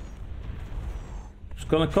again. It's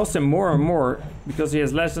gonna cost him more and more because he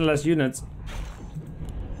has less and less units.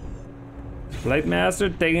 Blade Master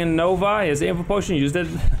taking Nova. He has the Info Potion. Use that.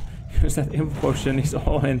 Use that Info Potion. He's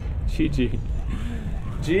all in. GG.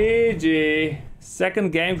 GG.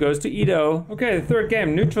 Second game goes to Edo. Okay, the third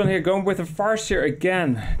game. Neutron here going with a Farseer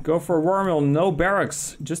again. Go for a Wormhole. No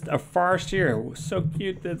barracks. Just a Farseer. So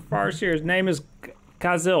cute, that Farseer. His name is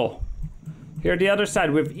Kazil. Here the other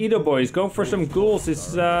side with Edo boys. Going for some ghouls.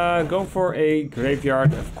 It's going for a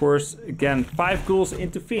graveyard. Of course, again, 5 ghouls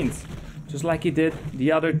into Fiends. Just like he did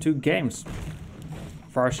the other 2 games.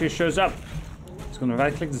 Farseer shows up. He's gonna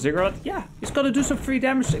right click the Ziggurat. Yeah, he's gonna do some free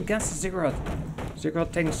damage against the Ziggurat.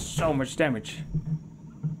 Ziggurat taking so much damage.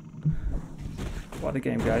 What a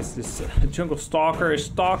game, guys. This Jungle Stalker is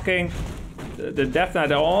stalking the Death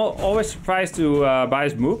Knight. I'm always surprised by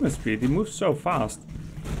his movement speed. He moves so fast.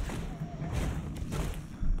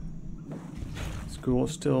 This ghoul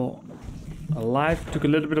is still alive. Took a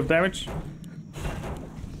little bit of damage.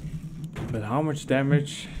 But how much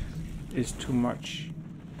damage is too much?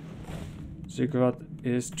 Ziggurat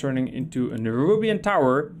is turning into a Nerubian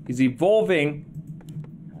Tower. He's evolving.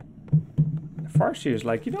 Farseer is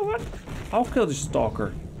like, you know what? I'll kill this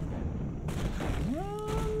Stalker.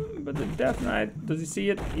 But the Death Knight, does he see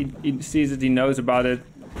it? He sees it, he knows about it.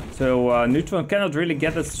 So Neutron cannot really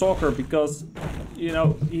get that Stalker because, you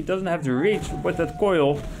know, he doesn't have the reach with that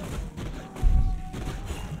coil.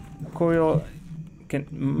 Coil can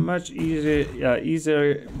much easier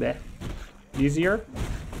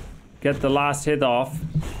get the last hit off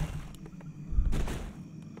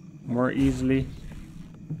more easily.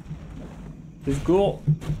 This ghoul,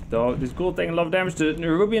 though, this ghoul taking a lot of damage to the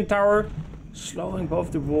Nerubian Tower, slowing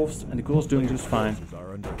both the wolves, and the ghoul's doing just fine.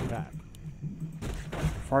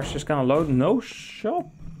 Farseer's kind of low. No shop.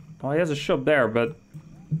 Oh, he has a shop there, but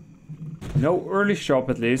no early shop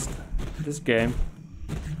at least. This game.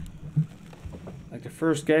 Like the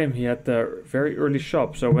first game, he had the very early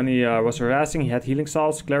shop. So when he was harassing, he had healing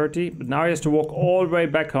salves, clarity. But now he has to walk all the way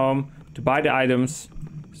back home to buy the items.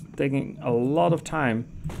 It's taking a lot of time.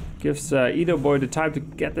 Gives Edo Boy the time to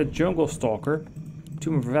get the Jungle Stalker.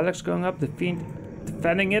 Tomb of Relics going up. The Fiend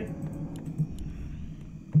defending it.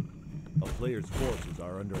 A player's forces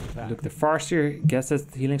are under attack. Look, the Farseer gets his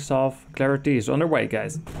healing salve. Clarity is on their way,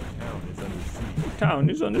 guys.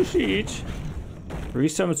 Town is under siege.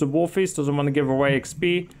 Resummons the Wolfies, doesn't want to give away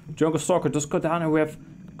XP. Jungle Stalker does go down, and we have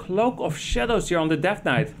Cloak of Shadows here on the Death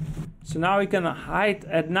Knight. So now he can hide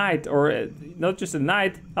at night, or not just at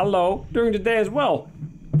night, hello, during the day as well.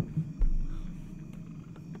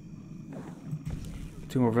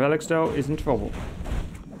 Tomb of Relics though is in trouble.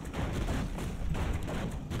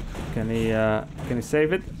 Can he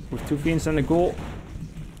save it with 2 Fiends and a Ghoul?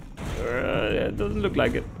 It doesn't look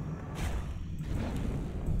like it.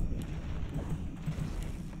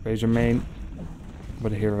 Razor main.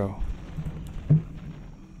 What a hero.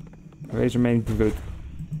 Razor main brute.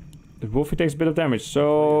 The Wolfie takes a bit of damage,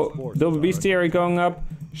 so double bestiary going up,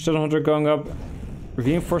 Shadowhunter going up,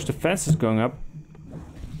 reinforced defense is going up.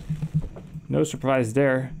 No surprise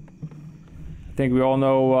there. I think we all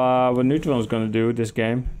know what Neutron is going to do this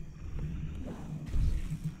game.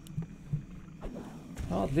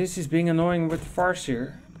 Well, at least he's being annoying with Farce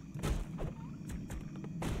here.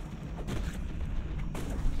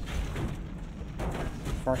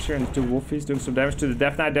 Farce here and the two Wolfies doing some damage to the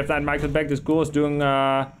Death Knight. Death Knight might get back. This ghoul is doing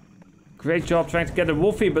great job trying to get a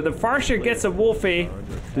Wolfie, but the Farseer gets a Wolfie,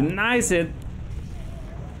 denies it.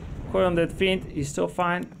 Coil on that Fiend, he's still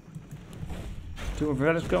fine. Two of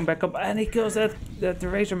Reddit's going back up, and he kills the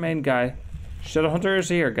Razor main guy. Shadowhunter is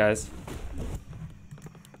here, guys.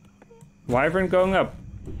 Wyvern going up.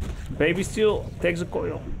 Baby Steel takes a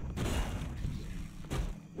coil.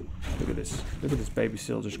 Look at this Baby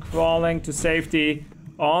Steel just crawling to safety.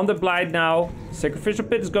 On the Blight now. Sacrificial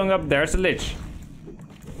Pit is going up, there's a Lich.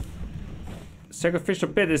 Sacrificial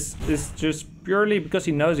Pit is just purely because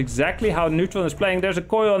he knows exactly how Neutron is playing. There's a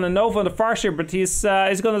coil on the Nova on the Farseer, but he's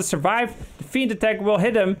going to survive. The Fiend attack will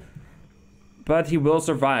hit him, but he will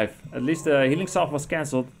survive. At least the healing salve was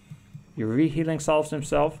cancelled. He re-healing salves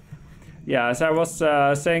himself. Yeah, as I was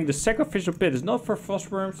saying, the Sacrificial Pit is not for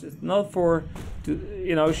Frostworms. It's not for,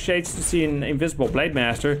 Shades to see an Invisible Blade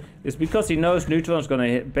Master. It's because he knows Neutron is going to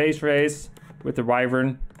hit base race with the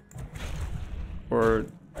Wyvern. Or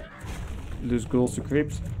lose ghouls to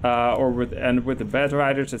creeps, or with the bad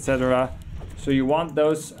riders, etc. So you want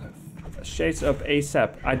those shades up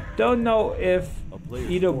ASAP. I don't know if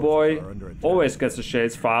Edo Boy always gets the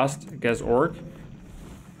shades fast against Orc,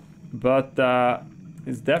 but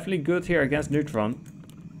it's definitely good here against Neutron.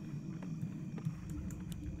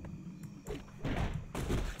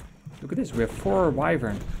 Look at this, we have 4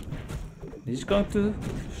 Wyvern. He's going to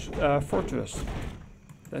Fortress.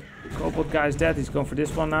 That Kobold guy's dead, he's going for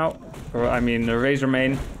this one now. Or, I mean, the Razor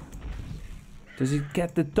main. Does he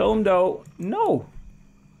get the tome though? No!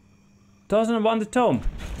 Doesn't want the tome.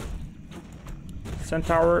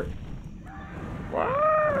 Centaur.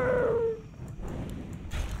 Wow.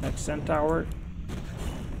 Next Centaur.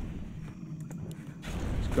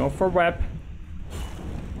 He's going for web.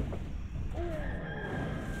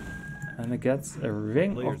 And it gets a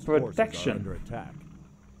ring of protection.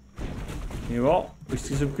 Well, we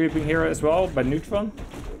see some creeping here as well by Neutron.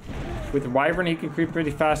 With the Wyvern, he can creep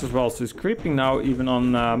pretty fast as well. So he's creeping now even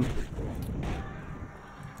on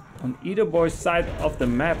Edo Boy's side of the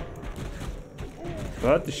map.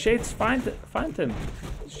 But the Shades find him.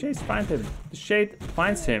 The Shades find him. The Shade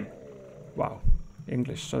finds him. Wow,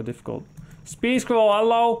 English so difficult. Speed scroll,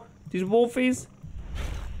 hello, these Wolfies.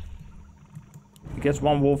 He gets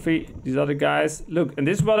one Wolfie, these other guys. Look, and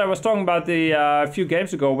this is what I was talking about a few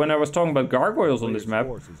games ago when I was talking about gargoyles on this map.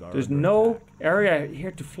 There's no area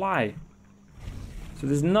here to fly. So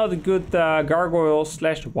this is not a good gargoyle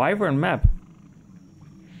 / Wyvern map.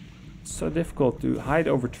 It's so difficult to hide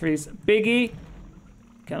over trees. Piggy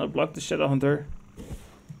cannot block the Shadowhunter.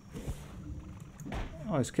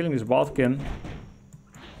 Oh, he's killing this Wildkin.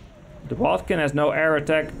 The Wildkin has no air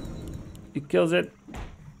attack. He kills it.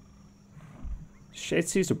 Shade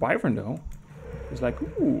sees the Wyvern though. He's like,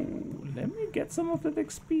 ooh, let me get some of that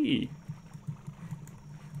XP.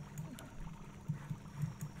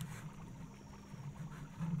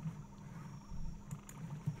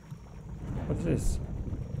 What is this?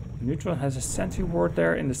 Neutron has a sentry ward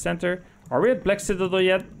there in the center. Are we at Black Citadel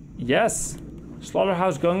yet? Yes.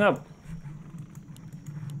 Slaughterhouse going up.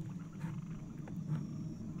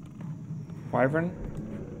 Wyvern.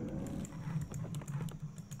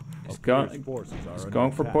 He's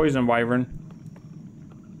going for poison Wyvern.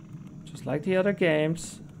 Just like the other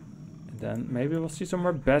games. And then maybe we'll see some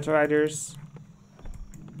more Bat Riders.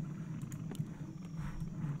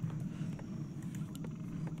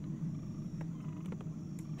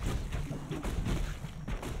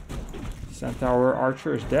 Centaur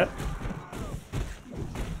Archer is dead.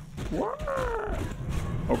 What?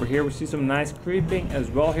 Over here we see some nice creeping as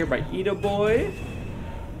well here by Edo Boy.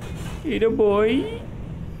 Edo Boy.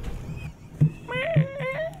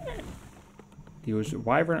 Use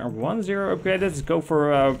Wyvern are 1-0 upgrade. Let's go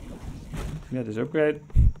for this upgrade.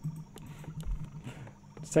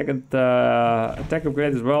 Second attack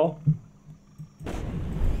upgrade as well.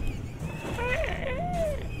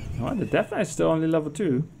 Oh, the Death Knight is still only level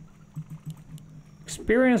 2.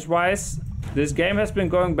 Experience wise, this game has been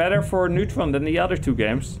going better for Neutron than the other 2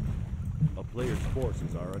 games. A player's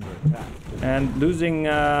forces are under attack. And losing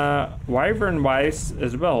Wyvern wise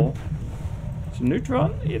as well. So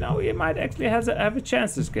Neutron, you know, he might actually have a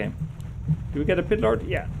chance this game. Do we get a Pit Lord?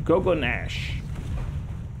 Yeah. Go Nash.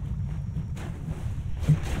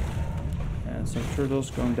 And some turtles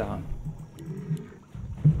going down.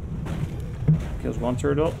 Kills one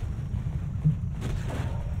turtle.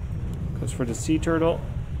 Goes for the sea turtle.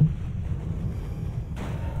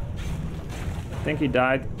 I think he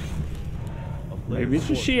died. Maybe it's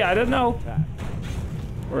a she, I don't know.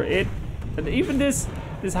 Or it. And even this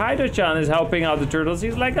Hi2Chan is helping out the turtles.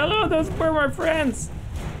 He's like, hello, those were my friends.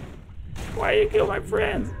 Why you kill my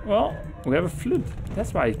friends? Well, we have a flute.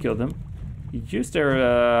 That's why he killed them. He used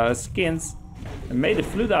their skins and made a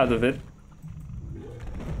flute out of it.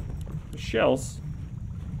 Shells.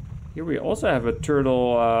 Here we also have a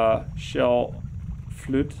turtle shell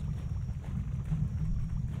flute.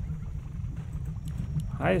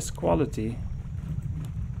 Highest quality.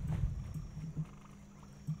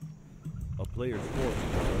 A player's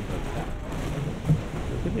forces are under attack.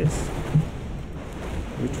 Look at this.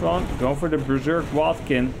 Neutron going for the Berserk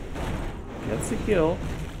Wildkin. Gets the kill.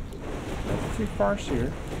 Level 3 Farce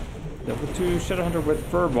here. Level 2 Shadowhunter with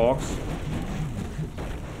Furbox.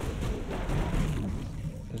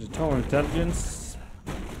 There's a Tower of Intelligence.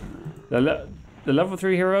 The level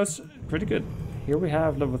 3 heroes, pretty good. Here we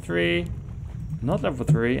have level 3, not level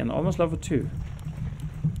 3, and almost level 2.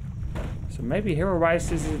 So maybe hero-wise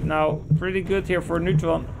this is now pretty good here for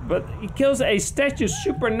Neutron. But he kills a statue,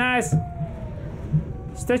 super nice.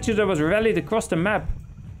 Statue that was rallied across the map.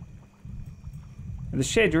 And the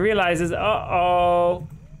Shade realizes, uh-oh.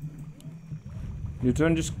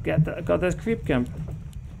 Neutron just got that creep camp.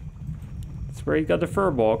 That's where he got the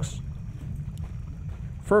Furbox.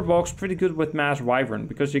 Furbox pretty good with Mass Wyvern,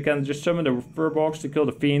 because you can just summon the Furbox to kill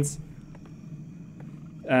the fiends.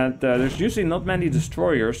 And there's usually not many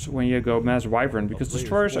destroyers when you go Mass Wyvern, because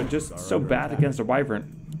destroyers are just so bad against the Wyvern.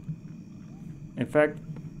 In fact,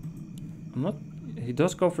 he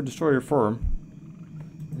does go for destroyer form.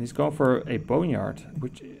 And he's going for a Boneyard,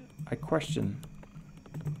 which I question.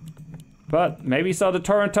 But maybe he saw the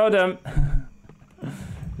Tauren Totem.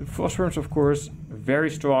 The Phosphorus, of course, very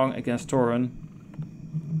strong against Tauren.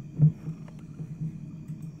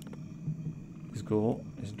 This ghoul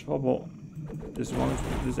is in trouble. This one,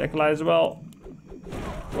 this Acolyte as well.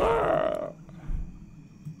 Whoa.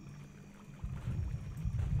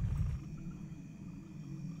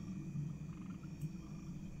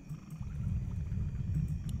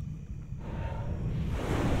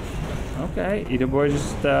 Okay, Either Boy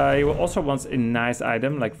just he also wants a nice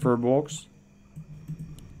item like Furbox.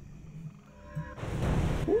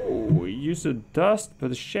 Ooh, he used the dust, but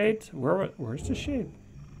the Shade. Where's the Shade?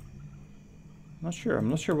 Not sure. I'm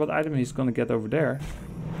not sure what item he's gonna get over there.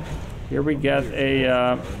 Here we get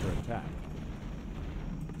a. Okay,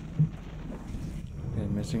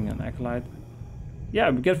 missing an Acolyte. Yeah,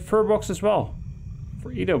 we get Furbox as well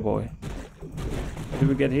for Either Boy. What do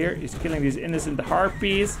we get here? He's killing these innocent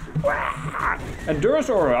harpies. And Durus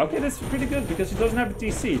Aura. Okay, that's pretty good because he doesn't have a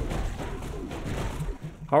TC.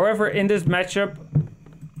 However, in this matchup.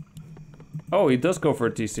 Oh, he does go for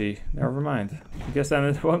a TC. Never mind. I guess then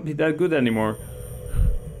it won't be that good anymore.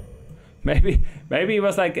 Maybe he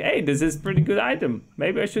was like, hey, this is a pretty good item.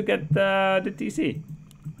 Maybe I should get the TC.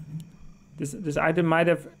 This item might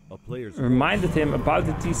have reminded him about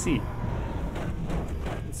the TC.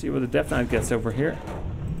 Let's see what the Death Knight gets over here.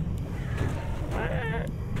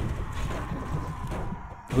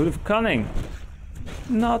 Hood of Cunning.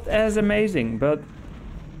 Not as amazing, but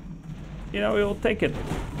you know, we will take it.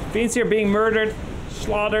 Fiends here being murdered,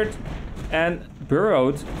 slaughtered, and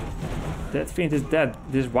burrowed. That fiend is dead.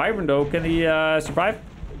 This Wyvern though, can he survive?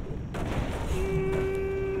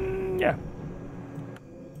 Yeah.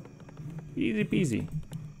 Easy peasy.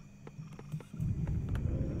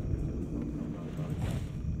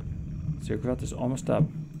 Ziggurat is almost up.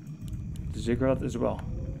 The Ziggurat as well.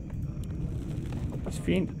 This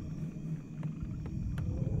fiend.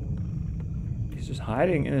 He's just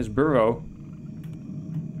hiding in his burrow.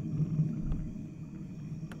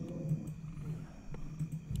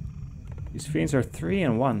 These fiends are 3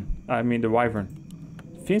 and 1. I mean the Wyvern.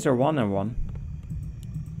 Fiends are 1 and 1.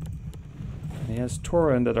 And he has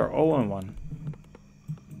Tauren that are 0 and 1.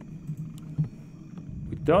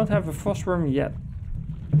 We don't have a Frostworm yet.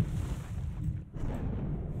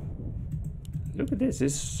 Look at this.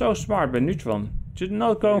 This is so smart by Neutron. Just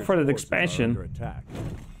not going for that expansion.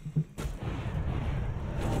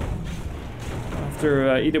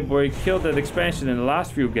 After Either Boy killed that expansion in the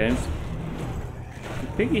last few games.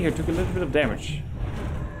 Piggy here took a little bit of damage.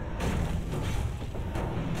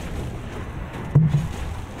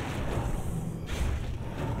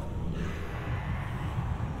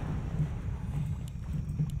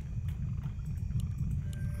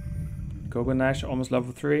 Gogo Nash, almost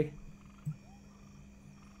level 3.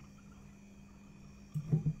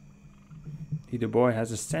 Either boy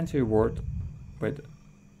has a sentry ward with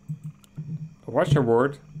a watcher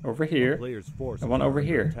ward over here and one over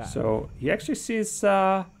here. So he actually sees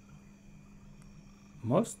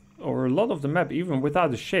most or a lot of the map even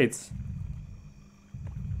without the shades.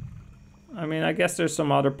 I mean, I guess there's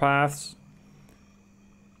some other paths.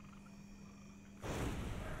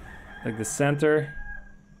 Like the center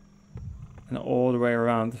and all the way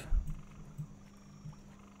around.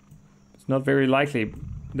 It's not very likely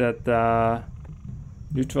that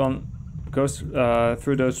Neutron goes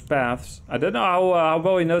through those paths. I don't know how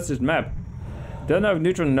well he knows this map. Don't know if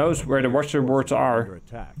Neutron knows where the watcher wards are.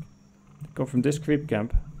 Go from this creep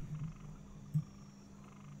camp.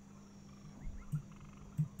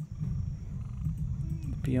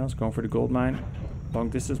 The peons going for the gold mine. Long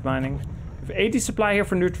distance mining. We have 80 supply here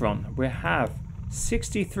for Neutron. We have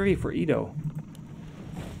 63 for Edo.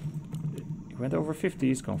 He went over 50.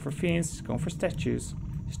 He's going for fiends. He's going for statues.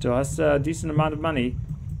 He still has a decent amount of money.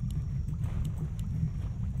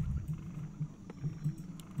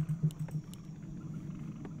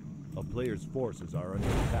 A player's forces are under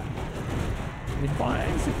attack. He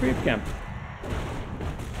finds a creep camp.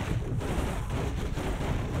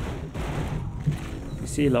 You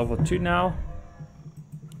see level 2 now.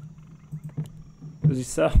 Does he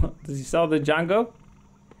sell the Django?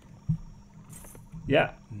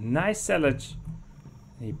 Yeah, nice sellage.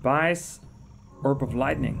 He buys Orb of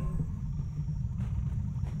Lightning.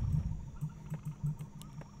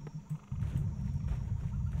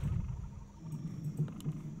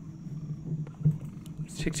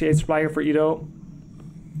 $68 supply here for Edo.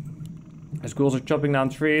 As ghouls are chopping down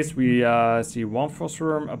trees, we see one frost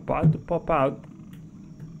worm about to pop out.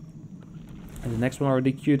 And the next one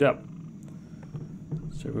already queued up.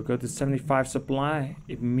 So we'll go to 75 supply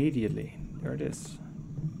immediately. There it is.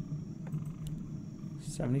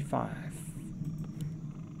 75.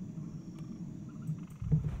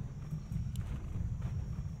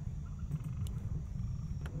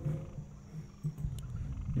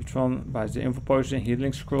 Neutron buys the info potion,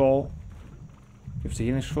 healing scroll. Gives the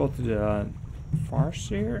healing scroll to the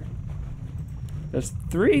Farseer. There's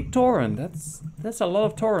 3 Tauren. That's a lot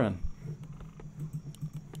of Tauren.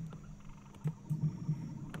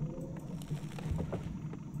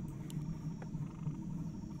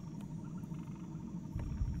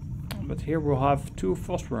 But here we'll have 2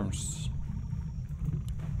 Frostworms.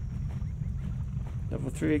 Level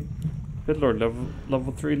 3 Pitlord,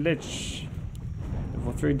 level 3 Lich.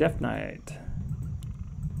 Level 3 Death Knight.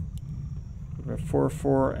 We have 4,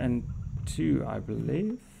 4, and 2, I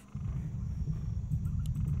believe.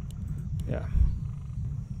 Yeah.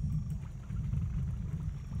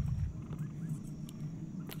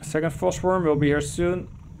 Second Frostworm will be here soon.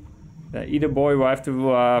 The Edo boy will have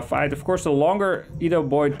to fight. Of course, the longer Edo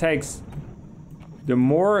boy takes, the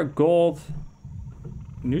more gold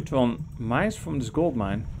Neutron mines from this gold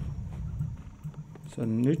mine. So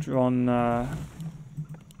Neutron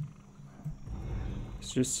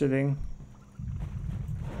is just sitting.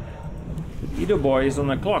 The Edo boy is on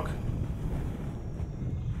the clock.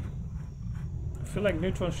 I feel like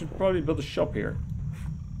Neutron should probably build a shop here.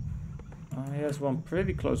 He has one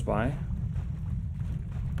pretty close by.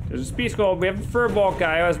 There's a speed skull. We have the furball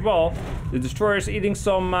guy as well. The destroyer is eating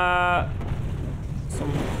some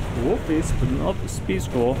wolfies, but not the speed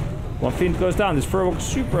skull. One fiend goes down. This furball is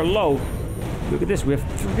super low. Look at this. We have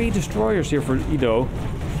 3 destroyers here for Edo.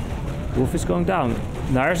 Wolf is going down.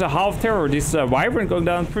 Now there's a half terror. This wyvern going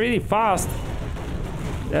down pretty fast.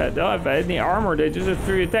 They don't have any armor. They just have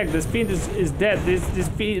 3 attack. This fiend is dead.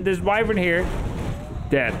 This wyvern here,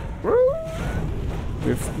 dead.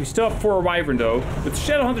 We still have 4 wyvern though. But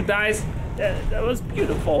Shadowhunter dies. That was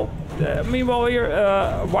beautiful. Meanwhile here,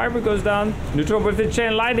 wyvern goes down. Neutron with the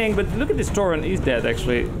chain lightning. But look at this Tauren. He's dead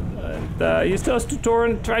actually. He still has 2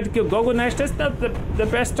 Tauren. Try to kill Gogo Nash. That's not the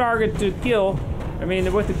best target to kill. I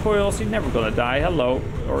mean, with the coils, he's never gonna die. Hello.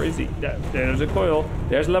 Or is he? There's a coil.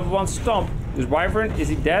 There's level 1 stomp. This wyvern, is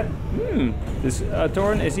he dead? This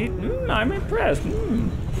Tauren, is he? I'm impressed.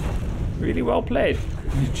 Really well played.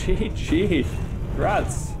 GG.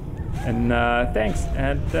 Congrats. And thanks.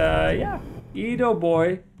 And yeah, Edo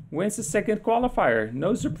boy wins the 2nd qualifier.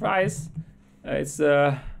 No surprise. It's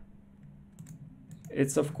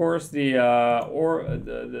of course the era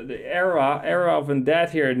of undead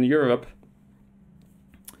here in Europe.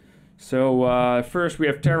 So first we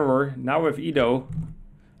have Terror. Now we have Edo.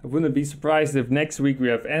 I wouldn't be surprised if next week we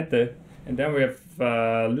have Ente, and then we have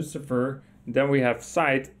Lucifer, and then we have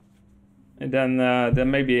Sight, and then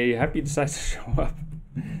maybe Happy decides to show up.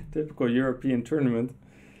 Typical European tournament.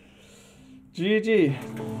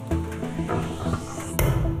 GG.